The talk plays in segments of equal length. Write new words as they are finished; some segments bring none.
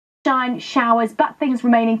Sunshine, showers, but things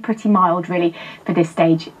remaining pretty mild really for this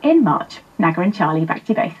stage in March. Naga and Charlie, back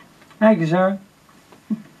to you both. Thank you, Sarah.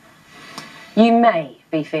 You may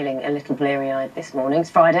be feeling a little bleary-eyed this morning.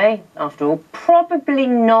 It's Friday, after all. Probably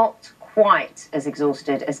not quite as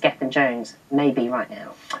exhausted as Gethin Jones may be right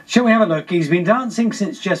now. Shall we have a look? He's been dancing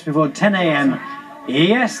since just before 10 a.m.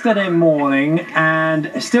 yesterday morning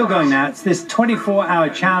and still going now. It's this 24-hour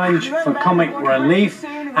challenge for comic relief,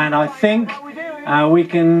 and I think we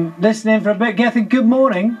can listen in for a bit. Gethin, good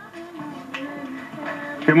morning.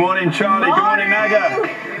 Good morning, Charlie. Good morning, Naga.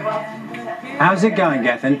 How's it going,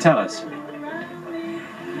 Gethin? Tell us.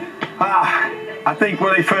 I think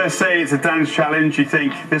when they first say it's a dance challenge, you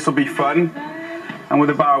think this will be fun. And with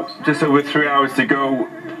about just over 3 hours to go,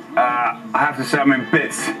 I have to say I'm in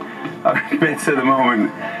bits. I'm in bits at the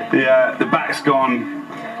moment. The back's gone,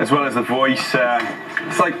 as well as the voice.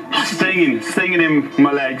 It's like stinging in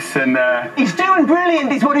my legs. And he's doing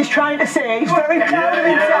brilliant, is what he's trying to say. He's very proud of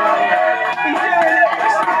himself. He's doing an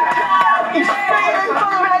excellent job. He's feeling full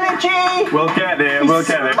of energy. We'll get there. We'll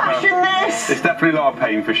get there. Smashing this. It's definitely a lot of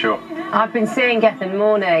pain for sure. I've been seeing Gethin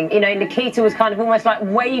morning. You know, Nikita was kind of almost like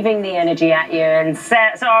waving the energy at you, and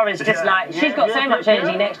Sarah's just like, she's got so much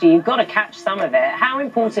energy next to you, you've got to catch some of it. How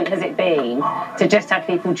important has it been to just have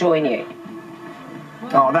people join you?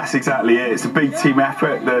 Oh, that's exactly it. It's a big team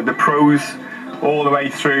effort. The pros all the way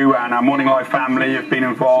through, and our Morning Live family have been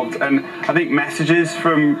involved. And I think messages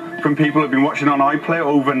from people who have been watching on iPlayer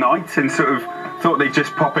overnight and sort of thought they'd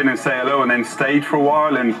just pop in and say hello and then stayed for a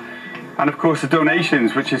while. And of course the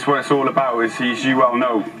donations, which is what it's all about, as you well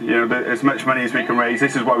know. You know, as much money as we can raise.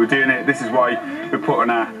 This is why we're doing it. This is why we're putting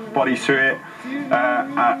our bodies through it.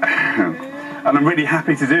 And I'm really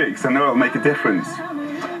happy to do it because I know it'll make a difference.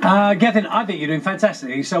 Gethin, I think you're doing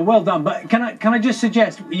fantastically, so well done. But can I just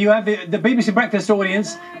suggest, you have the BBC Breakfast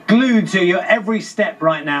audience glued to you every step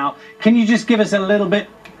right now. Can you just give us a little bit,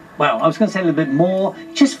 well, I was going to say a little bit more,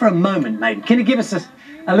 just for a moment maybe. Can you give us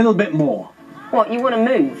a little bit more? What, you want to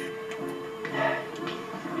move?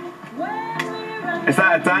 Is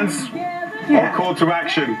that a dance? Yeah. Or call to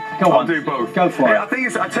action? Go on. I'll do both. Go for it. I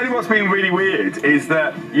tell you what's been really weird is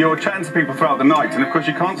that you're chatting to people throughout the night, and of course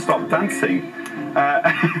you can't stop dancing.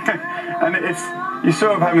 And you're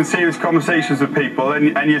sort of having serious conversations with people,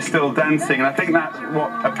 and you're still dancing. And I think that's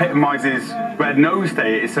what epitomises Red Nose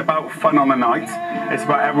Day. It's about fun on the night. It's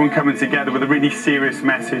about everyone coming together with a really serious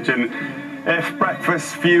message. And if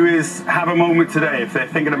breakfast viewers have a moment today, if they're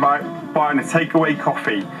thinking about buying a takeaway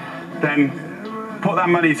coffee, then put that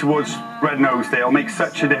money towards Red Nose Day. It'll make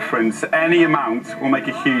such a difference. Any amount will make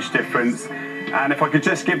a huge difference. And if I could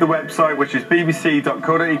just give the website, which is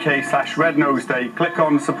bbc.co.uk/Red Nose Day, click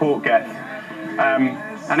on support Geth.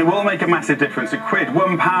 And it will make a massive difference.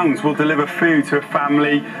 £1 will deliver food to a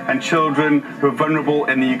family and children who are vulnerable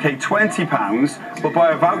in the UK. £20 will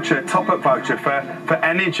buy a voucher, a top-up voucher for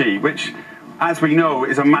energy, which, as we know,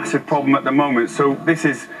 is a massive problem at the moment. So this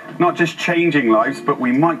is not just changing lives, but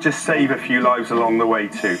we might just save a few lives along the way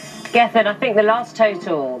too. Gethin, I think the last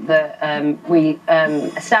total that we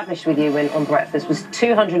established with you on Breakfast was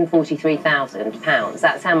 £243,000.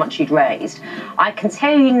 That's how much you'd raised. I can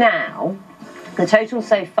tell you now, the total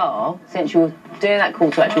so far, since you're doing that call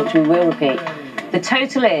to action, which we will repeat, the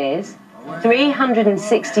total is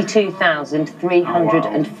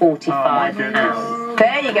 £362,345.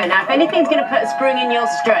 There you go. Now, if anything's going to put a spring in your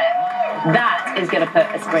step, that is going to put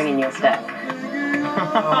a spring in your step.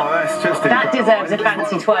 Oh, that's just that incredible. deserves a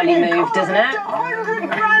fancy twirly move, doesn't it? 100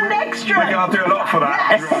 grand extra. I'll do a lot for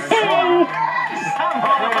that.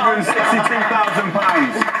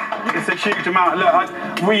 £162,000. It's a huge amount. Look,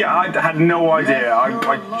 I had no idea.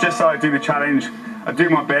 I just started to do the challenge. I do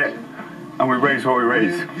my bit, and we raise what we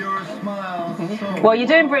raise. Well, you're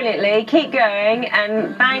doing brilliantly. Keep going,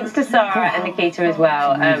 and thanks to Sarah and Nikita as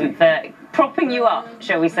well for propping you up,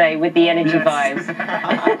 shall we say, with the energy vibes.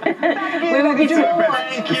 We will be Still a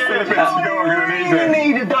bit to go. I'm going to need it.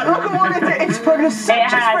 Needed that. Look at what it's put a It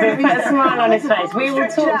has. It's put a smile on his face. We will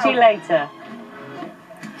talk to you later.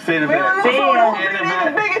 See you in a bit. See you.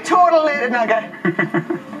 A bigger total later, Naga.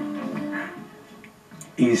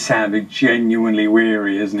 He sounded genuinely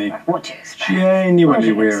weary, isn't he? What do you expect?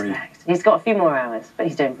 Genuinely weary. He's got a few more hours, but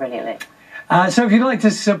he's doing brilliantly. So if you'd like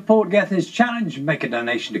to support Gethin's challenge, make a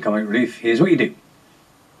donation to Comic Relief. Here's what you do.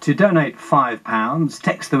 To donate £5,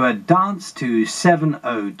 text the word dance to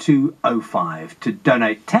 70205. To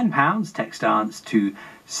donate £10, text dance to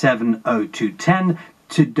 70210.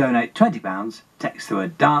 To donate £20, text the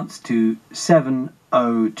word dance to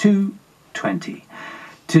 70220.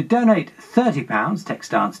 To donate £30,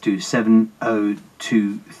 text dance to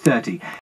 70230.